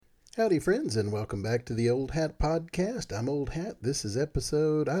Howdy, friends, and welcome back to the Old Hat Podcast. I'm Old Hat. This is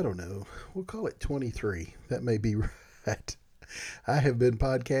episode, I don't know, we'll call it 23. That may be right. I have been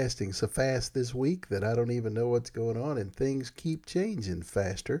podcasting so fast this week that I don't even know what's going on, and things keep changing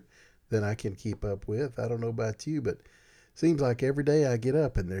faster than I can keep up with. I don't know about you, but it seems like every day I get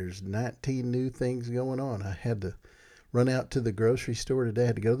up and there's 19 new things going on. I had to run out to the grocery store today. I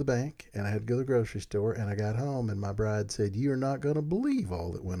had to go to the bank and I had to go to the grocery store, and I got home and my bride said, "You're not going to believe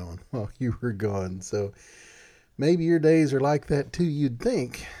all that went on while you were gone." So maybe your days are like that too. You'd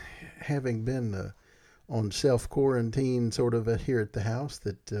think, having been on self quarantine sort of here at the house,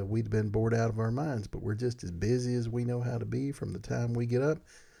 that we'd been bored out of our minds, but we're just as busy as we know how to be from the time we get up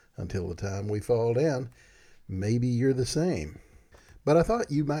until the time we fall down. Maybe you're the same. But I thought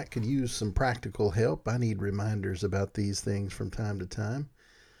you might could use some practical help. I need reminders about these things from time to time.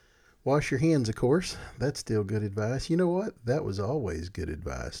 Wash your hands, of course. That's still good advice. You know what? That was always good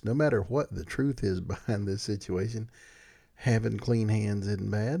advice. No matter what the truth is behind this situation, having clean hands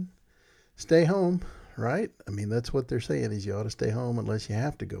isn't bad. Stay home, right? I mean, that's what they're saying is you ought to stay home unless you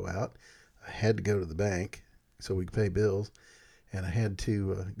have to go out. I had to go to the bank so we could pay bills, and I had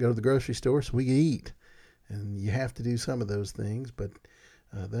to go to the grocery store so we could eat. And you have to do some of those things, but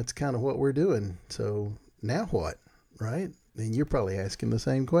that's kind of what we're doing. So now what, right? And you're probably asking the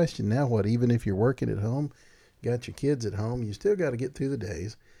same question. Now what? Even if you're working at home, got your kids at home, you still got to get through the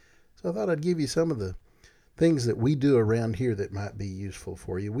days. So I thought I'd give you some of the things that we do around here that might be useful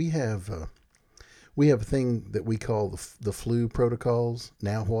for you. We have a thing that we call the flu protocols.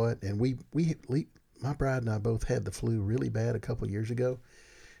 Now what? And my bride and I both had the flu really bad a couple of years ago,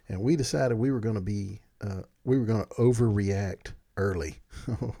 and we decided we were going to overreact early.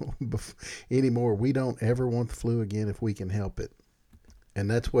 Anymore, we don't ever want the flu again if we can help it. And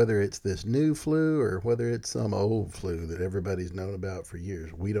that's whether it's this new flu or whether it's some old flu that everybody's known about for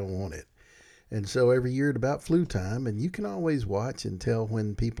years. We don't want it. And so every year at about flu time, and you can always watch and tell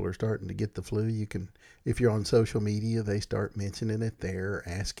when people are starting to get the flu. You can, if you're on social media, they start mentioning it there,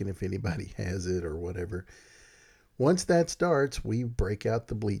 asking if anybody has it or whatever. Once that starts, we break out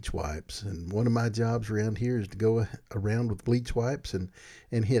the bleach wipes. And one of my jobs around here is to go around with bleach wipes and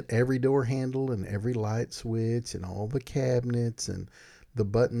hit every door handle and every light switch and all the cabinets and the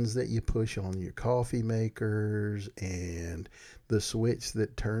buttons that you push on your coffee makers and the switch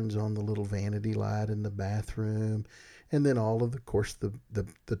that turns on the little vanity light in the bathroom. And then all of course,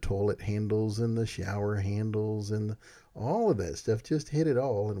 the toilet handles and the shower handles and all of that stuff. Just hit it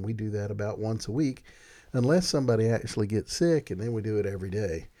all. And we do that about once a week, unless somebody actually gets sick, and then we do it every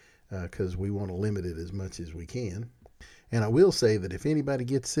day because we want to limit it as much as we can. And I will say that if anybody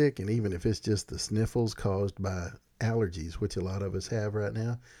gets sick, and even if it's just the sniffles caused by allergies, which a lot of us have right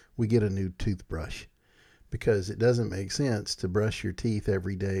now, we get a new toothbrush, because it doesn't make sense to brush your teeth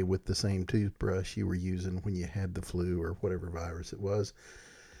every day with the same toothbrush you were using when you had the flu or whatever virus it was.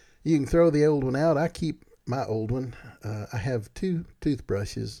 You can throw the old one out. I keep my old one. I have two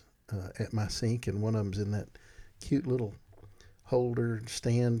toothbrushes at my sink, and one of them's in that cute little holder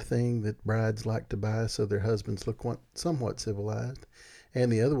stand thing that brides like to buy so their husbands look somewhat civilized. And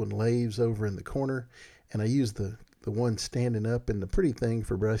the other one lays over in the corner, and I use the one standing up in the pretty thing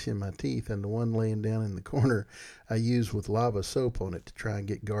for brushing my teeth, and the one laying down in the corner I use with lava soap on it to try and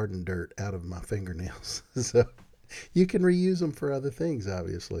get garden dirt out of my fingernails. So you can reuse them for other things,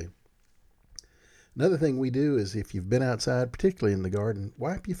 obviously. Another thing we do is, if you've been outside, particularly in the garden,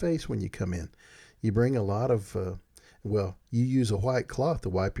 wipe your face when you come in. You bring a lot of, you use a white cloth to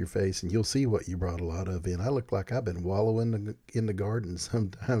wipe your face, and you'll see what you brought a lot of in. I look like I've been wallowing in the garden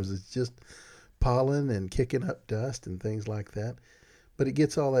sometimes. It's just pollen and kicking up dust and things like that. But it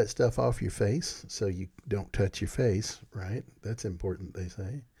gets all that stuff off your face so you don't touch your face, right? That's important, they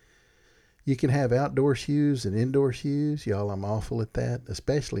say. You can have outdoor shoes and indoor shoes. Y'all, I'm awful at that,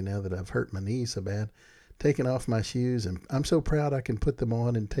 especially now that I've hurt my knee so bad. Taking off my shoes, and I'm so proud I can put them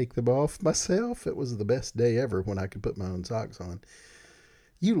on and take them off myself. It was the best day ever when I could put my own socks on.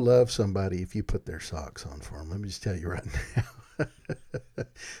 You love somebody if you put their socks on for them. Let me just tell you right now.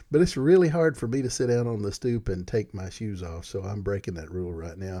 But it's really hard for me to sit down on the stoop and take my shoes off, so I'm breaking that rule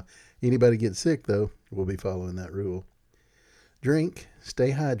right now. Anybody gets sick, though, we'll be following that rule. Drink, stay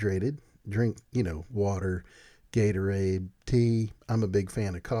hydrated. Drink, water, Gatorade, tea. I'm a big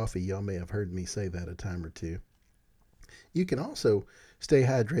fan of coffee. Y'all may have heard me say that a time or two. You can also stay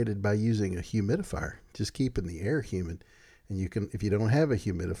hydrated by using a humidifier, just keeping the air humid. And you can, if you don't have a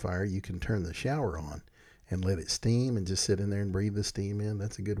humidifier, you can turn the shower on and let it steam and just sit in there and breathe the steam in.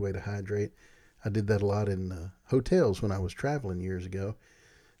 That's a good way to hydrate. I did that a lot in hotels when I was traveling years ago.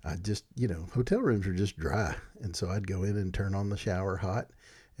 I just, hotel rooms are just dry. And so I'd go in and turn on the shower hot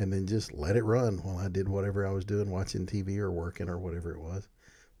and then just let it run while I did whatever I was doing, watching TV or working or whatever it was.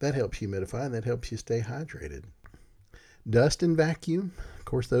 That helps humidify and that helps you stay hydrated. Dust and vacuum, of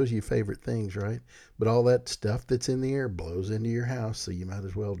course, those are your favorite things, right? But all that stuff that's in the air blows into your house, so you might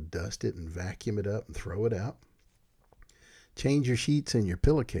as well dust it and vacuum it up and throw it out. Change your sheets and your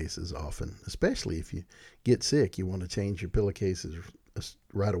pillowcases often, especially if you get sick. You want to change your pillowcases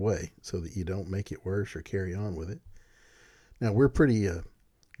right away so that you don't make it worse or carry on with it. Now, we're pretty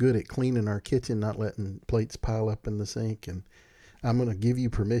good at cleaning our kitchen, not letting plates pile up in the sink. And I'm going to give you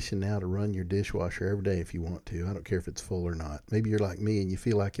permission now to run your dishwasher every day if you want to. I don't care if it's full or not. Maybe you're like me and you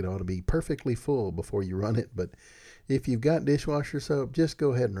feel like it ought to be perfectly full before you run it. But if you've got dishwasher soap, just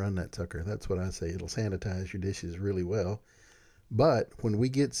go ahead and run that sucker. That's what I say. It'll sanitize your dishes really well. But when we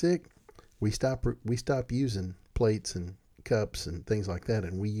get sick, we stop using plates and cups and things like that,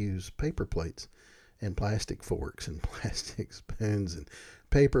 and we use paper plates and plastic forks and plastic spoons and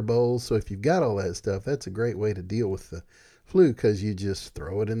paper bowls. So if you've got all that stuff, that's a great way to deal with the flu, because you just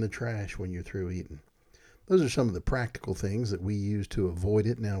throw it in the trash when you're through eating. Those are some of the practical things that we use to avoid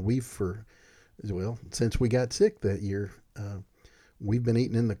it. Now, since we got sick that year, we've been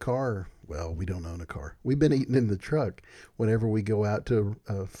eating in the car. Well, we don't own a car. We've been eating in the truck whenever we go out to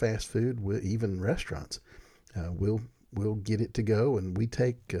fast food, even restaurants. We'll get it to go, and we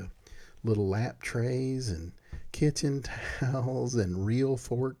take little lap trays and kitchen towels and real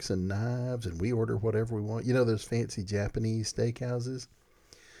forks and knives, and we order whatever we want. You know those fancy Japanese steakhouses?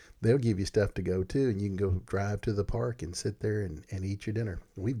 They'll give you stuff to go to, and you can go drive to the park and sit there and eat your dinner.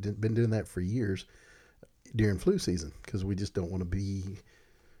 We've been doing that for years during flu season because we just don't want to be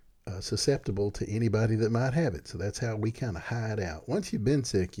susceptible to anybody that might have it. So that's how we kind of hide out. Once you've been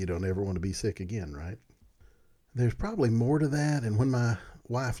sick, you don't ever want to be sick again, right? There's probably more to that, and when my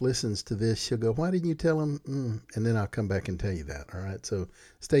wife listens to this, she'll go, "Why didn't you tell him?" And then I'll come back and tell you that. All right, so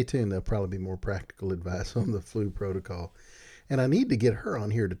stay tuned. There'll probably be more practical advice on the flu protocol, and I need to get her on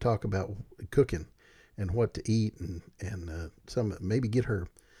here to talk about cooking and what to eat, and some maybe get her.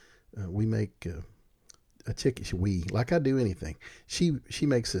 We make a chicken. Like I do anything. She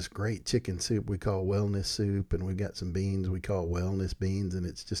makes this great chicken soup we call wellness soup, and we've got some beans we call wellness beans, and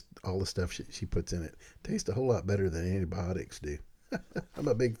it's just all the stuff she puts in it. Tastes a whole lot better than antibiotics do. I'm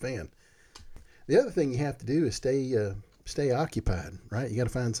a big fan. The other thing you have to do is stay occupied, right? You got to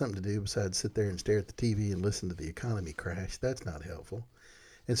find something to do besides sit there and stare at the TV and listen to the economy crash. That's not helpful.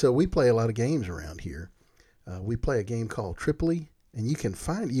 And so we play a lot of games around here. We play a game called Tripoli, and you can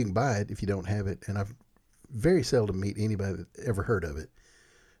buy it if you don't have it. And I've very seldom meet anybody that ever heard of it.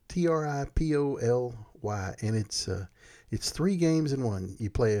 Tripoly, and it's 3 games in one. You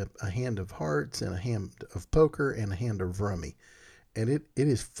play a hand of hearts and a hand of poker and a hand of rummy, and it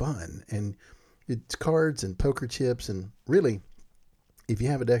is fun. And it's cards and poker chips, and really, if you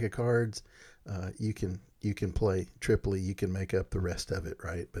have a deck of cards, you can play Tripoli. You can make up the rest of it,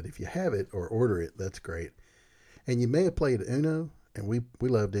 right? But if you have it or order it, that's great. And you may have played Uno. And we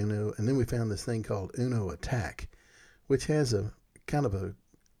loved Uno, and then we found this thing called Uno Attack, which has a kind of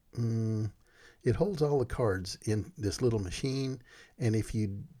it holds all the cards in this little machine, and if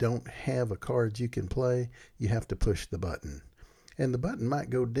you don't have a card you can play, you have to push the button. And the button might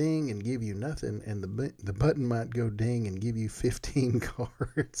go ding and give you nothing, and the button might go ding and give you 15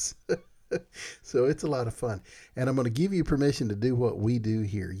 cards. So it's a lot of fun. And I'm going to give you permission to do what we do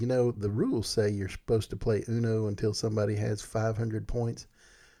here. You know, the rules say you're supposed to play Uno until somebody has 500 points.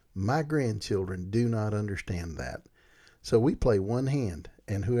 My grandchildren do not understand that. So we play one hand,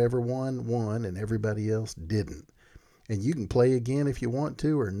 and whoever won, and everybody else didn't. And you can play again if you want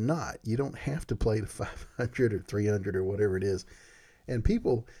to or not. You don't have to play to 500 or 300 or whatever it is. And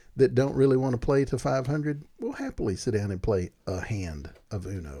people that don't really want to play to 500 will happily sit down and play a hand of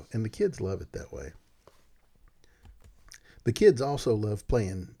Uno. And the kids love it that way. The kids also love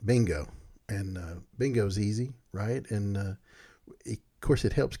playing bingo. And bingo's easy, right? And of course,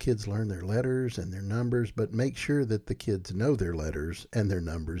 it helps kids learn their letters and their numbers, but make sure that the kids know their letters and their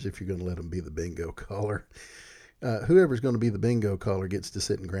numbers if you're going to let them be the bingo caller. Whoever's going to be the bingo caller gets to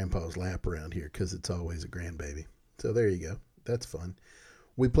sit in Grandpa's lap around here because it's always a grandbaby. So there you go. That's fun.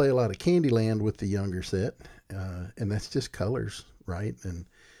 We play a lot of Candyland with the younger set, and that's just colors, right? And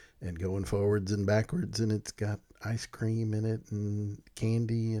going forwards and backwards, and it's got ice cream in it and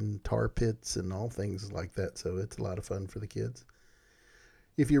candy and tar pits and all things like that. So it's a lot of fun for the kids.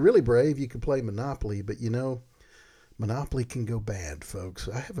 If you're really brave, you can play Monopoly, but you know, Monopoly can go bad, folks.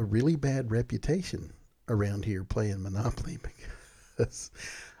 I have a really bad reputation around here playing Monopoly because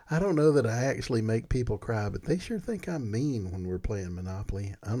I don't know that I actually make people cry, but they sure think I'm mean when we're playing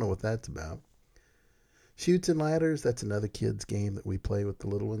Monopoly. I don't know what that's about. Chutes and Ladders, that's another kids game that we play with the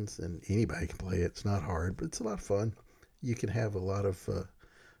little ones, and anybody can play it. It's not hard, but it's a lot of fun. You can have a lot of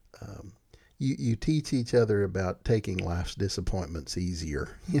um, you teach each other about taking life's disappointments easier.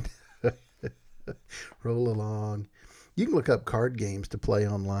 Roll along. You can look up card games to play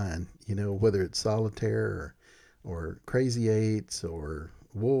online. Whether it's solitaire or Crazy Eights or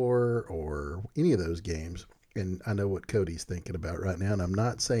War or any of those games. And I know what Cody's thinking about right now, and I'm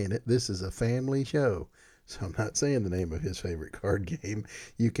not saying it. This is a family show, so I'm not saying the name of his favorite card game.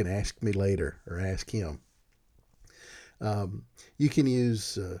 You can ask me later or ask him. You can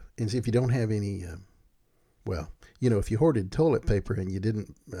use, and if you don't have any, if you hoarded toilet paper and you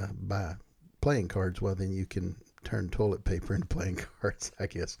didn't buy playing cards, well, then you can turn toilet paper into playing cards, I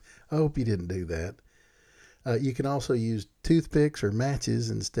guess. I hope you didn't do that. You can also use toothpicks or matches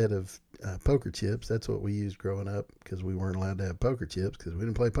instead of poker chips. That's what we used growing up because we weren't allowed to have poker chips because we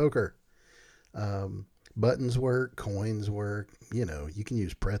didn't play poker. Buttons work, coins work. You can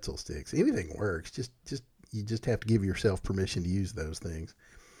use pretzel sticks. Anything works. You just have to give yourself permission to use those things.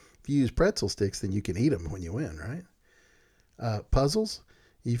 If you use pretzel sticks, then you can eat them when you win, right? Puzzles.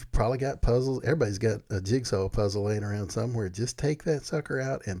 You've probably got puzzles. Everybody's got a jigsaw puzzle laying around somewhere. Just take that sucker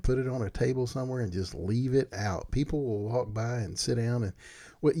out and put it on a table somewhere and just leave it out. People will walk by and sit down. And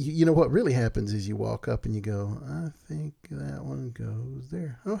what really happens is you walk up and you go, I think that one goes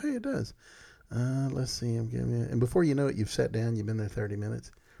there. Oh, hey, it does. Let's see. And before you know it, you've sat down. You've been there 30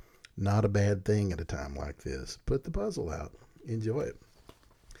 minutes. Not a bad thing at a time like this. Put the puzzle out. Enjoy it.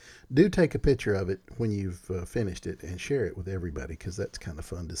 Do take a picture of it when you've finished it and share it with everybody because that's kind of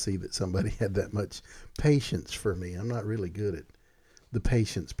fun to see that somebody had that much patience for me. I'm not really good at the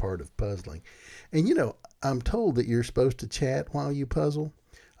patience part of puzzling. And I'm told that you're supposed to chat while you puzzle.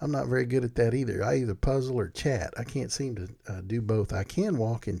 I'm not very good at that either. I either puzzle or chat. I can't seem to do both. I can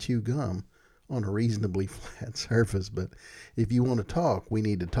walk and chew gum on a reasonably flat surface, but if you want to talk, we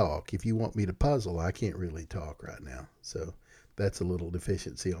need to talk. If you want me to puzzle, I can't really talk right now. So that's a little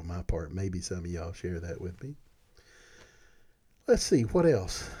deficiency on my part. Maybe some of y'all share that with me. Let's see, what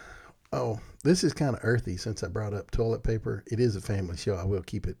else? Oh, this is kind of earthy since I brought up toilet paper. It is a family show. I will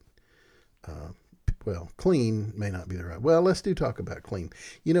keep it, clean may not be the right. Well, let's talk about clean.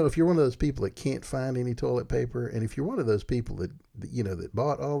 If you're one of those people that can't find any toilet paper, and if you're one of those people that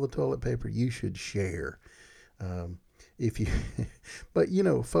bought all the toilet paper, you should share. But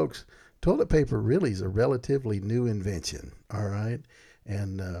folks, toilet paper really is a relatively new invention, all right?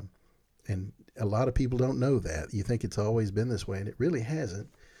 And a lot of people don't know that. You think it's always been this way, and it really hasn't.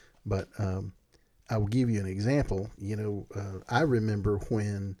 But I will give you an example. I remember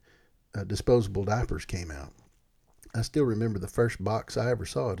when disposable diapers came out. I still remember the first box I ever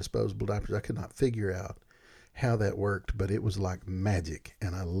saw of disposable diapers. I could not figure out how that worked, but it was like magic,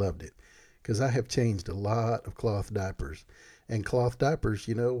 and I loved it because I have changed a lot of cloth diapers. And cloth diapers,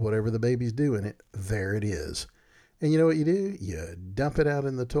 whatever the baby's doing it, there it is. And you know what you do? You dump it out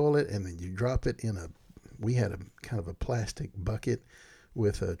in the toilet, and then you drop it we had a kind of a plastic bucket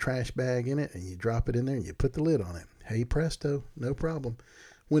with a trash bag in it, and you drop it in there, and you put the lid on it. Hey, presto, no problem.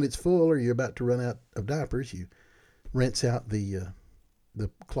 When it's full or you're about to run out of diapers, you rinse out the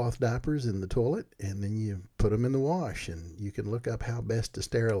cloth diapers in the toilet, and then you put them in the wash, and you can look up how best to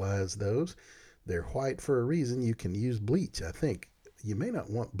sterilize those. They're white for a reason. You can use bleach, I think. You may not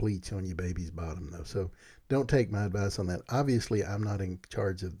want bleach on your baby's bottom, though, so don't take my advice on that. Obviously, I'm not in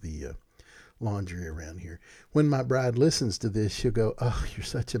charge of the laundry around here. When my bride listens to this, she'll go, oh, you're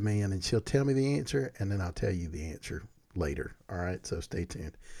such a man, and she'll tell me the answer, and then I'll tell you the answer later. All right, so stay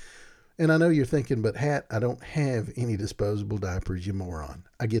tuned. And I know you're thinking, but Hat, I don't have any disposable diapers, you moron.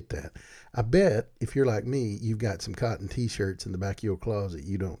 I get that. I bet if you're like me, you've got some cotton t-shirts in the back of your closet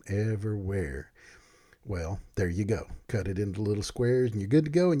you don't ever wear. Well, there you go. Cut it into little squares and you're good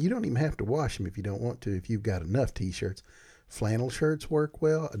to go. And you don't even have to wash them if you don't want to, if you've got enough t-shirts. Flannel shirts work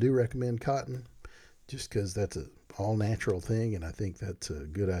well. I do recommend cotton just because that's an all natural thing, and I think that's a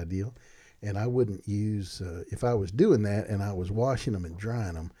good idea. And I wouldn't use, if I was doing that and I was washing them and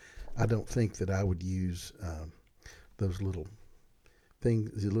drying them, I don't think that I would use those little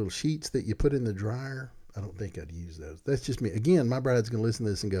things, the little sheets that you put in the dryer. I don't think I'd use those. That's just me. Again, my bride's going to listen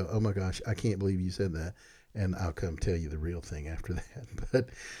to this and go, oh my gosh, I can't believe you said that. And I'll come tell you the real thing after that.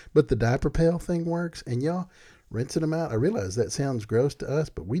 But the diaper pail thing works. And y'all, rinsing them out, I realize that sounds gross to us,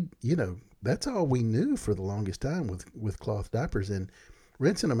 but we, that's all we knew for the longest time with cloth diapers. And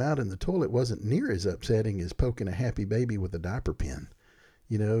rinsing them out in the toilet wasn't near as upsetting as poking a happy baby with a diaper pin.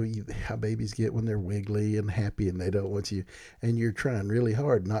 How babies get when they're wiggly and happy and they don't want you, and you're trying really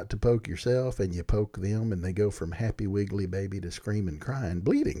hard not to poke yourself, and you poke them and they go from happy wiggly baby to screaming, crying,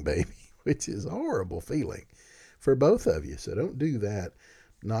 bleeding baby. which is a horrible feeling for both of you. So don't do that.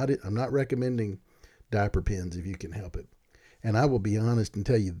 I'm not recommending diaper pins if you can help it. And I will be honest and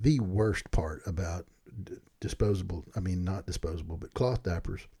tell you the worst part about not disposable, but cloth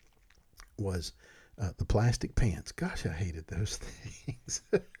diapers was the plastic pants. Gosh, I hated those things.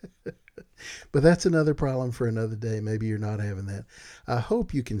 But that's another problem for another day. Maybe you're not having that. I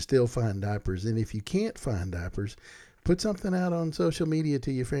hope you can still find diapers. And if you can't find diapers, put something out on social media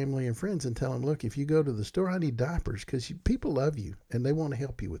to your family and friends and tell them, look, if you go to the store, I need diapers, because people love you and they want to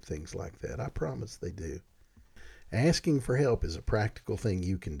help you with things like that. I promise they do. Asking for help is a practical thing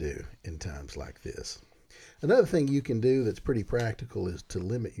you can do in times like this. Another thing you can do that's pretty practical is to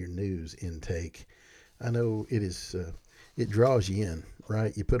limit your news intake. I know it draws you in,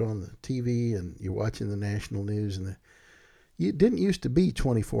 right? You put on the TV and you're watching the national news, and it didn't used to be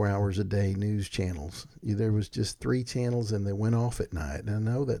 24 hours a day news channels. There was just 3 channels and they went off at night. And I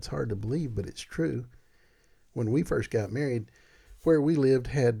know that's hard to believe, but it's true. When we first got married, where we lived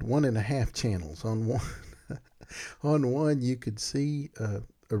had 1.5 channels. On one, on one you could see a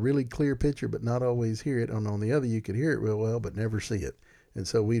really clear picture, but not always hear it. And on the other, you could hear it real well, but never see it. And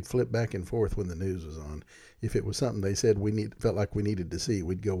so we'd flip back and forth when the news was on. If it was something they said felt like we needed to see,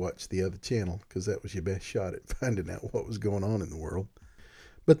 we'd go watch the other channel, because that was your best shot at finding out what was going on in the world.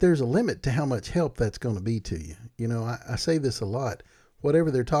 But there's a limit to how much help that's going to be to you. You know, I say this a lot.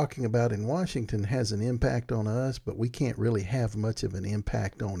 Whatever they're talking about in Washington has an impact on us, but we can't really have much of an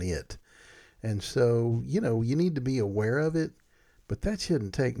impact on it. And so, you need to be aware of it, but that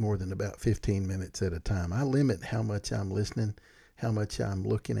shouldn't take more than about 15 minutes at a time. I limit how much I'm listening, how much I'm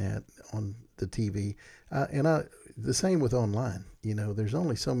looking at on the TV. The same with online. There's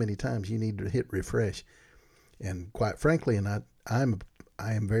only so many times you need to hit refresh. And quite frankly, I am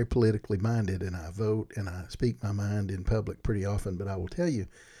very politically minded, and I vote and I speak my mind in public pretty often. But I will tell you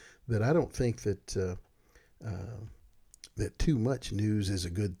that I don't think that too much news is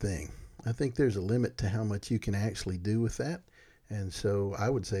a good thing. I think there's a limit to how much you can actually do with that. And so I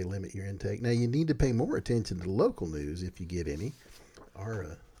would say limit your intake. Now, you need to pay more attention to local news if you get any.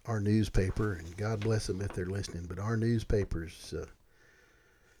 Our newspaper, and God bless them if they're listening, but our newspaper's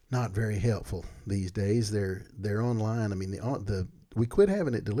not very helpful these days. They're online. I mean, we quit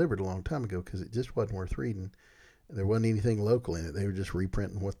having it delivered a long time ago because it just wasn't worth reading. There wasn't anything local in it. They were just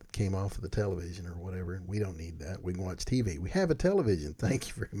reprinting what came off of the television or whatever, and we don't need that. We can watch TV. We have a television. Thank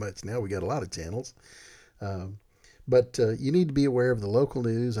you very much. Now we got a lot of channels. But you need to be aware of the local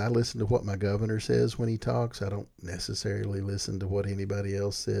news. I listen to what my governor says when he talks. I don't necessarily listen to what anybody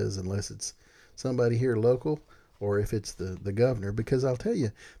else says unless it's somebody here local or if it's the governor, because I'll tell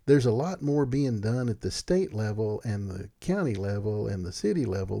you, there's a lot more being done at the state level and the county level and the city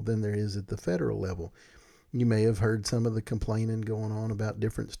level than there is at the federal level. You may have heard some of the complaining going on about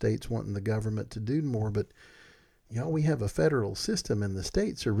different states wanting the government to do more, but we have a federal system, and the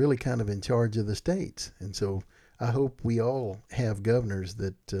states are really kind of in charge of the states. And so I hope we all have governors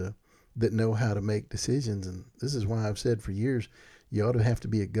that know how to make decisions. And this is why I've said for years, you ought to have to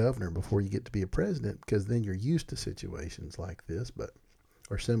be a governor before you get to be a president, because then you're used to situations like this,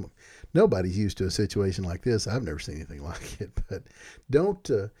 or similar. Nobody's used to a situation like this. I've never seen anything like it. But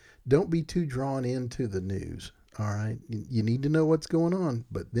don't be too drawn into the news. All right, you need to know what's going on,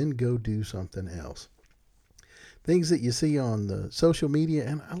 but then go do something else. Things that you see on the social media,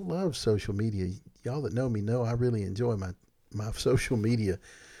 and I love social media. Y'all that know me know I really enjoy my social media,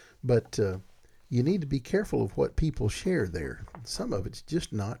 but you need to be careful of what people share there. Some of it's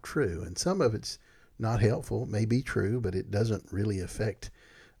just not true, and some of it's not helpful. It may be true, but it doesn't really affect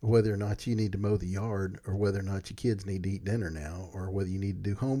whether or not you need to mow the yard, or whether or not your kids need to eat dinner now, or whether you need to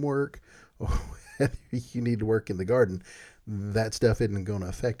do homework, or whether you need to work in the garden. That stuff isn't going to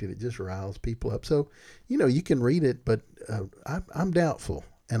affect it. It just riles people up. So, you can read it, but I'm doubtful,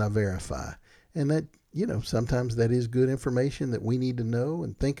 and I verify. And that, sometimes that is good information that we need to know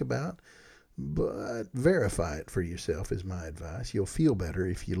and think about, but verify it for yourself is my advice. You'll feel better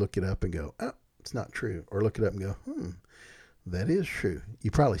if you look it up and go, oh, it's not true. Or look it up and go, that is true.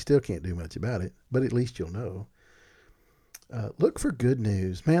 You probably still can't do much about it, but at least you'll know. Look for good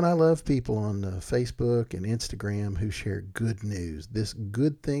news. Man, I love people on Facebook and Instagram who share good news. This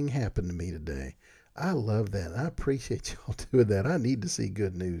good thing happened to me today. I love that. I appreciate y'all doing that. I need to see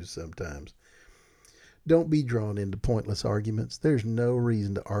good news sometimes. Don't be drawn into pointless arguments. There's no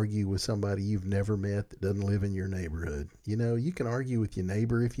reason to argue with somebody you've never met that doesn't live in your neighborhood. You can argue with your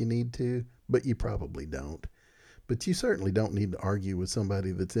neighbor if you need to, but you probably don't. But you certainly don't need to argue with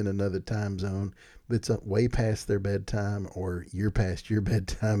somebody that's in another time zone, that's way past their bedtime, or you're past your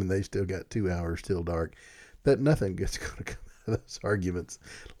bedtime and they still got 2 hours till dark. That nothing gets going to come those arguments.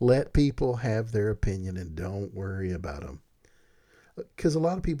 Let people have their opinion and don't worry about them. Because a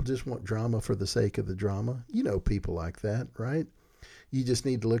lot of people just want drama for the sake of the drama. You know people like that, right? You just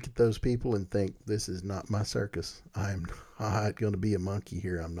need to look at those people and think, this is not my circus. I'm not going to be a monkey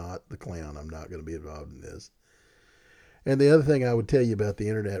here. I'm not the clown. I'm not going to be involved in this. And the other thing I would tell you about the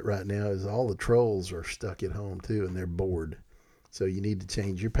internet right now is all the trolls are stuck at home too, and they're bored. So you need to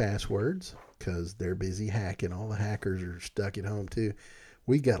change your passwords because they're busy hacking. All the hackers are stuck at home too.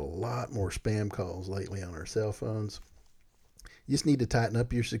 We got a lot more spam calls lately on our cell phones. You just need to tighten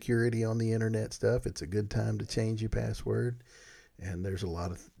up your security on the internet stuff. It's a good time to change your password. And there's a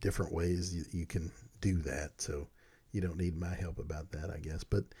lot of different ways you can do that. So you don't need my help about that, I guess.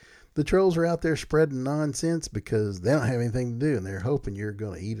 But the trolls are out there spreading nonsense because they don't have anything to do. And they're hoping you're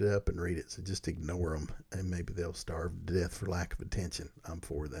going to eat it up and read it. So just ignore them. And maybe they'll starve to death for lack of attention. I'm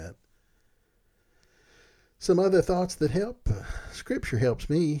for that. Some other thoughts that help. Scripture helps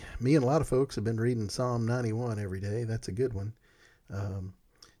me. Me and a lot of folks have been reading Psalm 91 every day. That's a good one.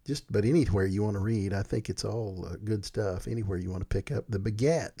 But anywhere you want to read, I think it's all good stuff. Anywhere you want to pick up the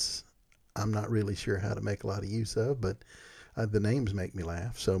begats, I'm not really sure how to make a lot of use of, but the names make me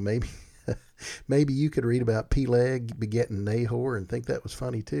laugh. So maybe maybe you could read about Peleg begetting Nahor and think that was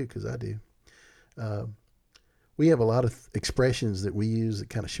funny too, because I do. We have a lot of expressions that we use that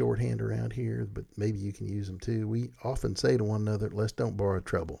kind of shorthand around here, but maybe you can use them too. We often say to one another, let's don't borrow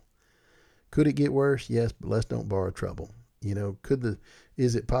trouble. Could it get worse? Yes, but let's don't borrow trouble. You know,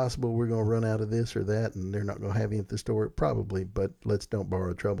 is it possible we're going to run out of this or that and they're not going to have any at the store? Probably, but let's don't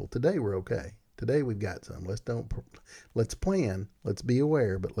borrow trouble. Today we're okay. Today we've got some. Let's plan, let's be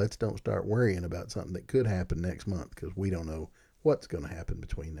aware, but let's don't start worrying about something that could happen next month because we don't know what's going to happen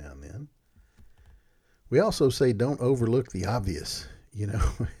between now and then. We also say don't overlook the obvious, you know.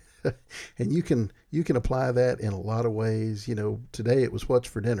 And you can apply that in a lot of ways. You know, today it was what's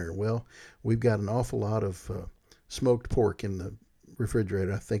for dinner. Well, we've got an awful lot of smoked pork in the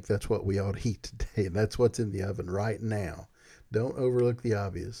refrigerator. I think that's what we ought to eat today. That's what's in the oven right now. Don't overlook the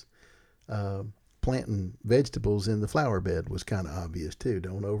obvious. Planting vegetables in the flower bed was kind of obvious too.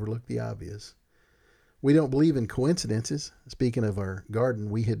 Don't overlook the obvious. We don't believe in coincidences. Speaking of our garden,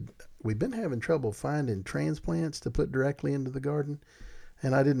 we've been having trouble finding transplants to put directly into the garden.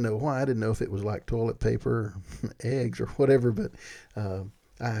 And I didn't know why. I didn't know if it was like toilet paper, eggs, or whatever, but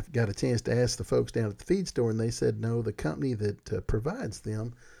I got a chance to ask the folks down at the feed store, and they said no, the company that provides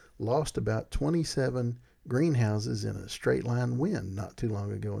them lost about 27 greenhouses in a straight line wind not too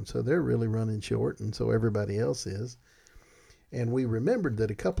long ago, and so they're really running short, and so everybody else is. And we remembered that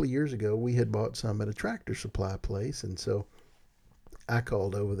a couple of years ago we had bought some at a Tractor Supply place, and so I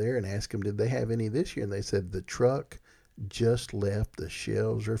called over there and asked them, did they have any this year? And they said the truck just left. The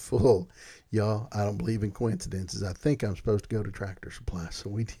shelves are full. Y'all, I don't believe in coincidences. I think I'm supposed to go to Tractor Supply. So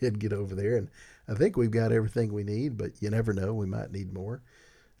we did get over there, and I think we've got everything we need, but you never know. We might need more.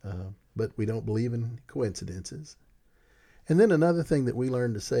 But we don't believe in coincidences. And then another thing that we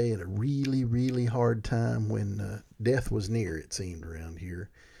learned to say at a really, really hard time when death was near, it seemed around here,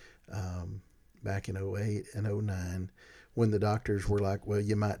 back in 08 and 09, when the doctors were like, well,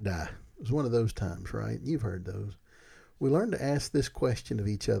 you might die. It was one of those times, right? You've heard those. We learn to ask this question of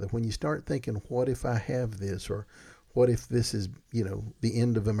each other. When you start thinking, what if I have this? Or what if this is, the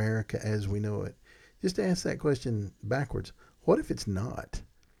end of America as we know it? Just ask that question backwards. What if it's not?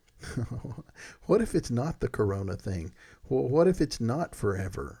 What if it's not the corona thing? What if it's not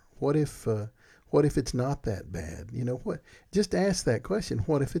forever? What if it's not that bad? Just ask that question.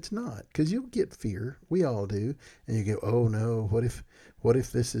 What if it's not? Because you'll get fear. We all do. And you go, oh no, what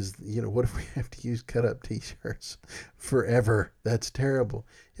if this is, what if we have to use cut up t-shirts forever? That's terrible.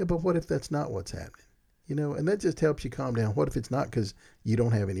 Yeah, but what if that's not what's happening? And that just helps you calm down. What if it's not? Because you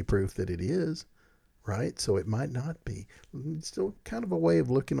don't have any proof that it is, right? So it might not be. It's still kind of a way of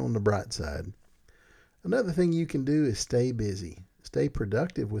looking on the bright side. Another thing you can do is stay busy. Stay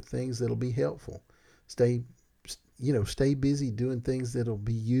productive with things that'll be helpful. Stay busy doing things that'll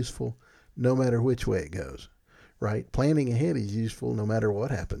be useful no matter which way it goes, right? Planning ahead is useful no matter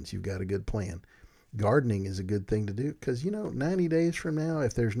what happens. You've got a good plan. Gardening is a good thing to do because, 90 days from now,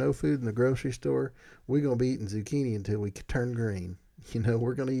 if there's no food in the grocery store, we're going to be eating zucchini until we turn green.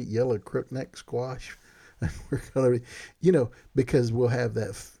 We're going to eat yellow crookneck squash. We're going to be, because we'll have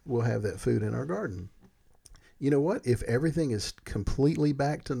that food in our garden. You know what? If everything is completely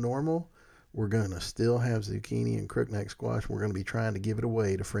back to normal, we're going to still have zucchini and crookneck squash. We're going to be trying to give it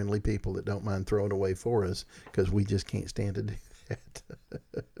away to friendly people that don't mind throwing it away for us because we just can't stand to do that.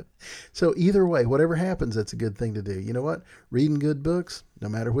 So either way, whatever happens, that's a good thing to do. You know what? Reading good books, no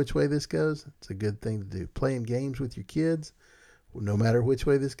matter which way this goes, it's a good thing to do. Playing games with your kids, no matter which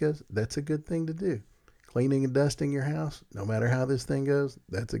way this goes, that's a good thing to do. Cleaning and dusting your house, no matter how this thing goes,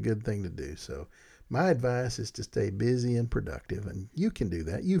 that's a good thing to do. So my advice is to stay busy and productive, and you can do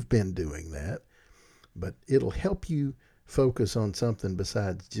that. You've been doing that, but it'll help you focus on something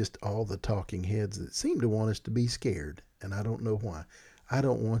besides just all the talking heads that seem to want us to be scared, and I don't know why. I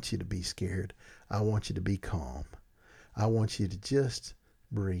don't want you to be scared. I want you to be calm. I want you to just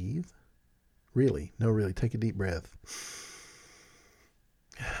breathe. Really, no, really, take a deep breath.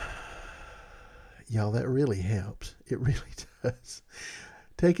 Y'all, that really helps. It really does.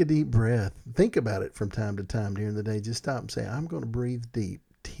 Take a deep breath. Think about it from time to time during the day. Just stop and say, I'm going to breathe deep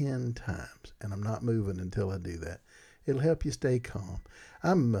 10 times, and I'm not moving until I do that. It'll help you stay calm.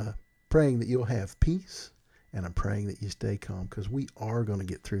 I'm praying that you'll have peace, and I'm praying that you stay calm, because we are going to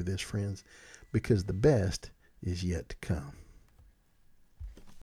get through this, friends, because the best is yet to come.